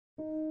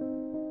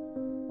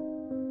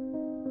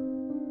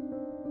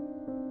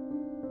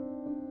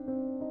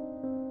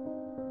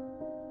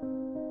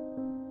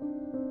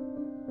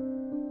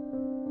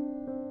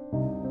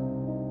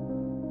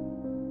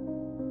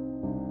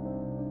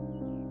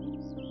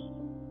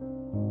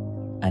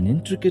An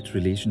intricate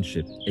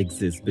relationship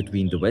exists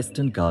between the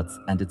Western Ghats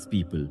and its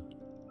people.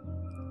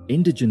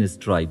 Indigenous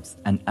tribes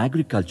and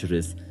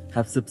agriculturists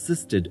have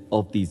subsisted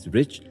off these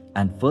rich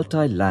and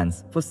fertile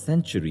lands for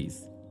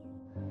centuries.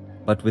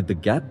 But with the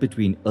gap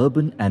between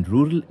urban and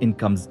rural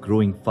incomes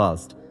growing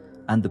fast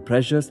and the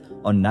pressures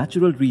on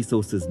natural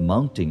resources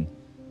mounting,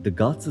 the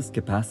Ghats'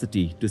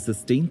 capacity to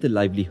sustain the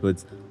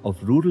livelihoods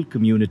of rural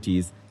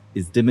communities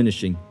is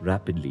diminishing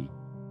rapidly.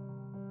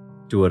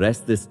 To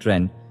arrest this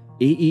trend,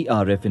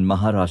 AERF in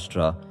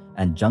Maharashtra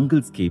and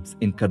Junglescapes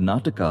in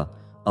Karnataka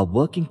are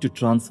working to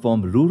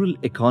transform rural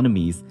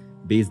economies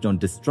based on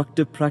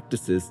destructive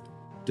practices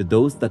to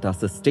those that are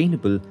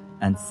sustainable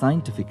and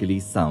scientifically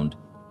sound.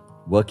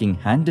 Working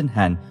hand in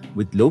hand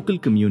with local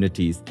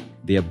communities,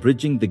 they are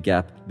bridging the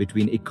gap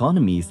between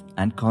economies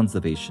and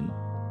conservation.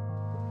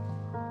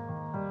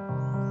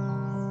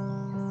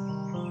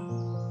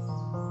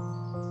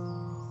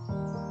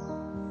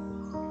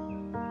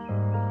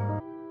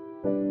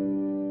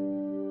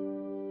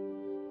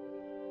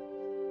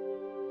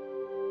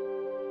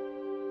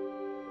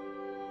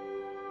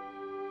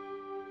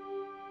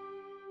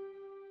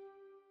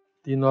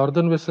 The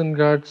northern Western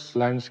Ghats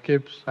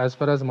landscapes, as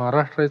far as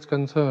Maharashtra is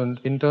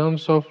concerned, in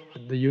terms of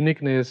the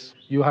uniqueness,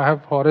 you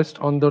have forest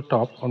on the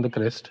top, on the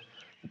crest.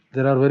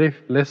 There are very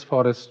less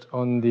forest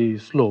on the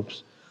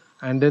slopes,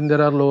 and then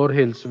there are lower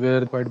hills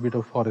where quite a bit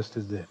of forest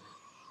is there.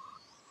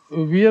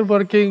 We are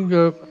working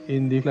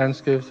in the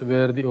landscapes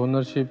where the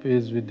ownership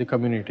is with the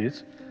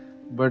communities,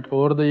 but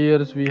over the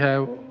years we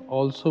have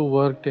also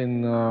worked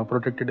in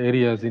protected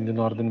areas in the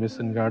northern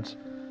Western Ghats.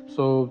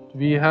 So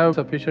we have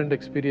sufficient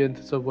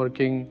experience of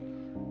working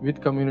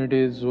with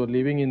communities who are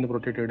living in the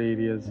protected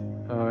areas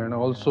and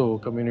also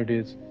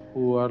communities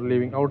who are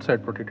living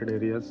outside protected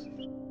areas.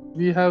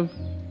 We have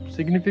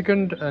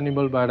significant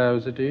animal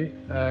biodiversity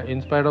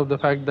in spite of the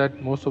fact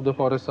that most of the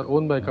forests are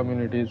owned by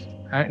communities.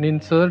 And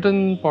in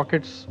certain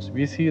pockets,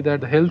 we see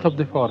that the health of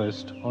the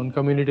forest on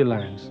community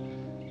lands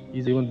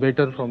is even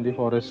better from the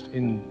forest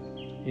in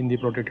the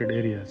protected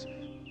areas.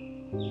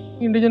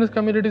 Indigenous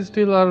communities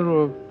still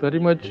are very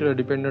much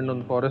dependent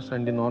on forest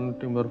and the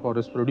non-timber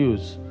forest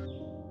produce.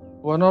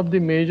 One of the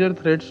major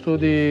threats to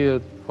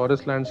the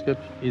forest landscape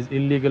is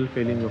illegal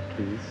felling of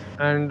trees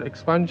and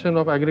expansion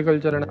of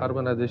agriculture and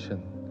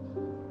urbanization.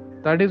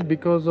 That is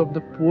because of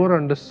the poor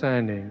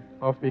understanding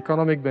of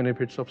economic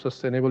benefits of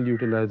sustainable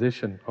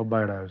utilization of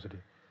biodiversity.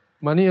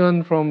 Money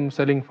earned from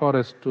selling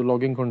forest to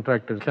logging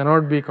contractors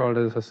cannot be called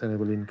as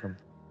sustainable income.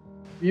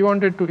 We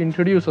wanted to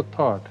introduce a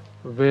thought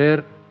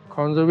where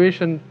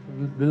conservation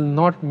will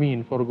not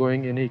mean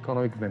foregoing any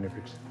economic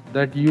benefits,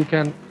 that you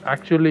can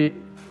actually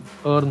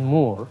earn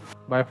more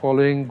by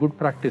following good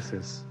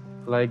practices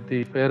like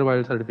the Fair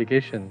Wild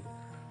certification.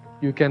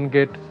 You can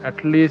get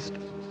at least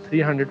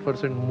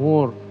 300%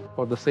 more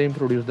for the same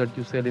produce that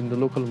you sell in the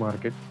local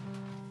market.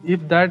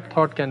 If that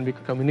thought can be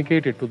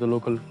communicated to the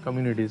local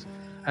communities,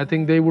 I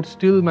think they would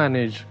still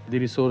manage the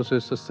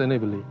resources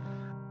sustainably.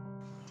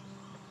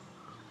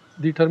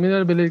 The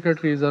terminal Bellerica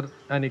trees are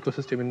an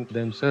ecosystem in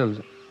themselves.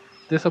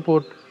 They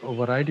support a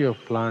variety of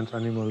plants,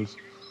 animals.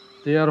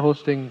 They are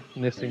hosting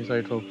nesting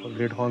sites of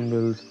great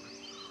hornbills.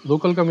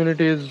 Local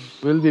communities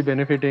will be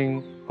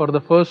benefiting for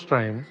the first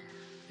time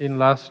in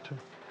last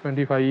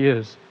 25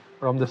 years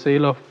from the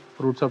sale of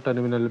fruits of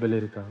terminal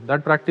Bellerica.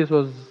 That practice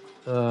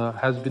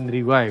has been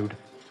revived.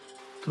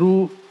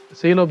 Through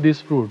sale of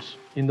these fruits,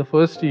 in the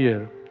first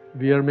year,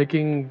 we are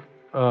making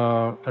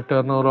a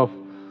turnover of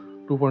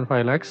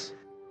 2.5 lakhs.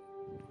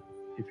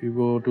 If you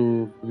go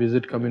to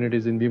visit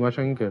communities in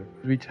Bhimashankar,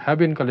 which have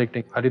been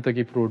collecting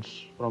Haritaki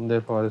fruits from their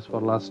forests for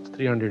last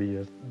 300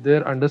 years,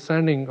 their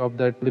understanding of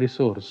that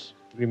resource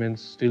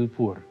remains still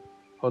poor.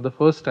 For the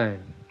first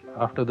time,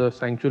 after the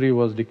sanctuary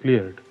was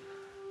declared,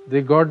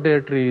 they got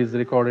their trees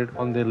recorded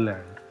on their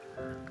land.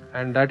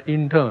 And that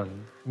in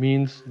turn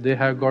means they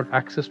have got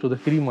access to the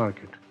free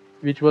market,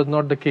 which was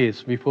not the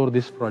case before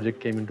this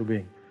project came into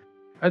being.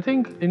 I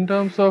think in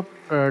terms of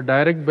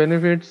direct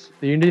benefits,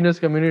 the indigenous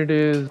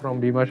communities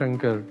from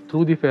Bhimashankar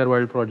through the Fair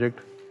Wild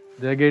project,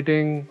 they are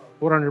getting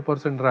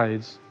 400%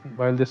 rise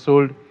while they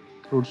sold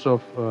fruits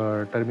of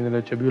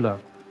Terminal Chebula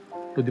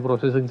to the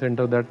processing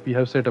center that we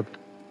have set up.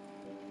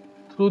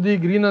 Through the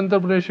Green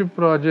Entrepreneurship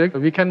project,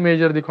 we can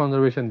measure the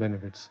conservation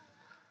benefits.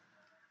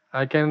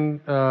 I can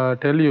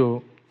tell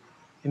you,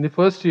 in the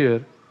first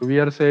year, we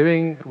are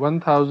saving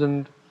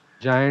 1,000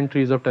 giant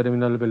trees of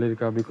Terminal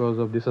Bellerica because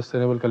of the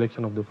sustainable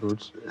collection of the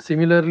fruits.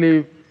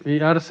 Similarly, we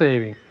are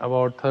saving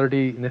about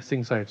 30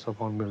 nesting sites of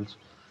hornbills.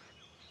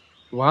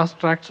 Vast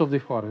tracts of the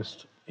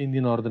forest in the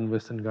northern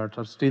Western Ghats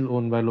are still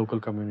owned by local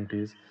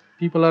communities.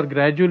 People are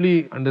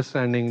gradually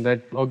understanding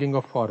that logging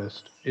of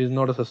forest is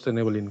not a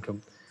sustainable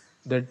income,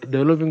 that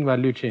developing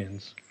value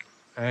chains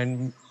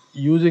and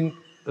using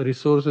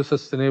resources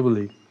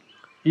sustainably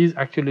is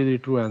actually the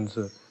true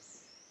answer.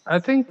 I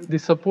think the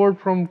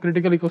support from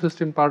Critical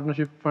Ecosystem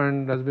Partnership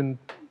Fund has been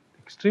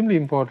extremely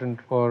important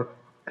for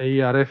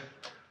AERF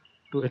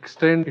to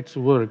extend its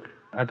work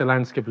at a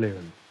landscape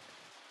level.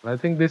 I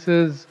think this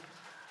is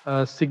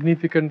a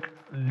significant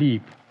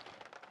leap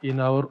in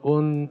our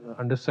own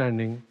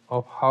understanding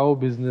of how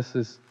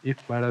businesses,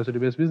 if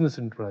biodiversity-based business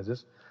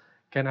enterprises,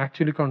 can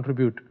actually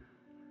contribute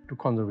to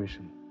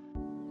conservation.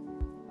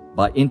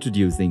 By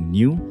introducing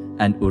new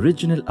and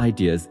original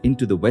ideas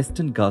into the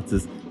Western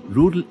Ghats'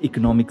 rural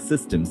economic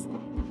systems,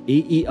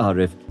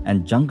 AERF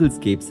and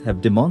Junglescapes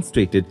have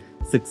demonstrated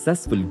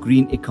successful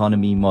green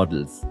economy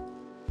models.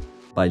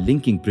 By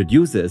linking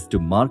producers to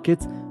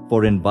markets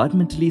for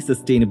environmentally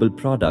sustainable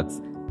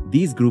products,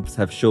 these groups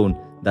have shown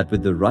that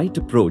with the right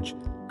approach,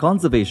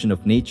 conservation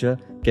of nature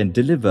can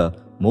deliver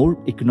more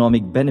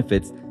economic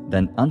benefits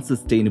than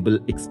unsustainable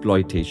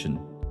exploitation.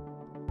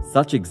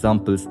 Such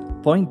examples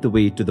point the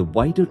way to the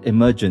wider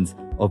emergence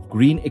of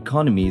green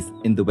economies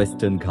in the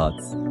Western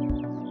Ghats.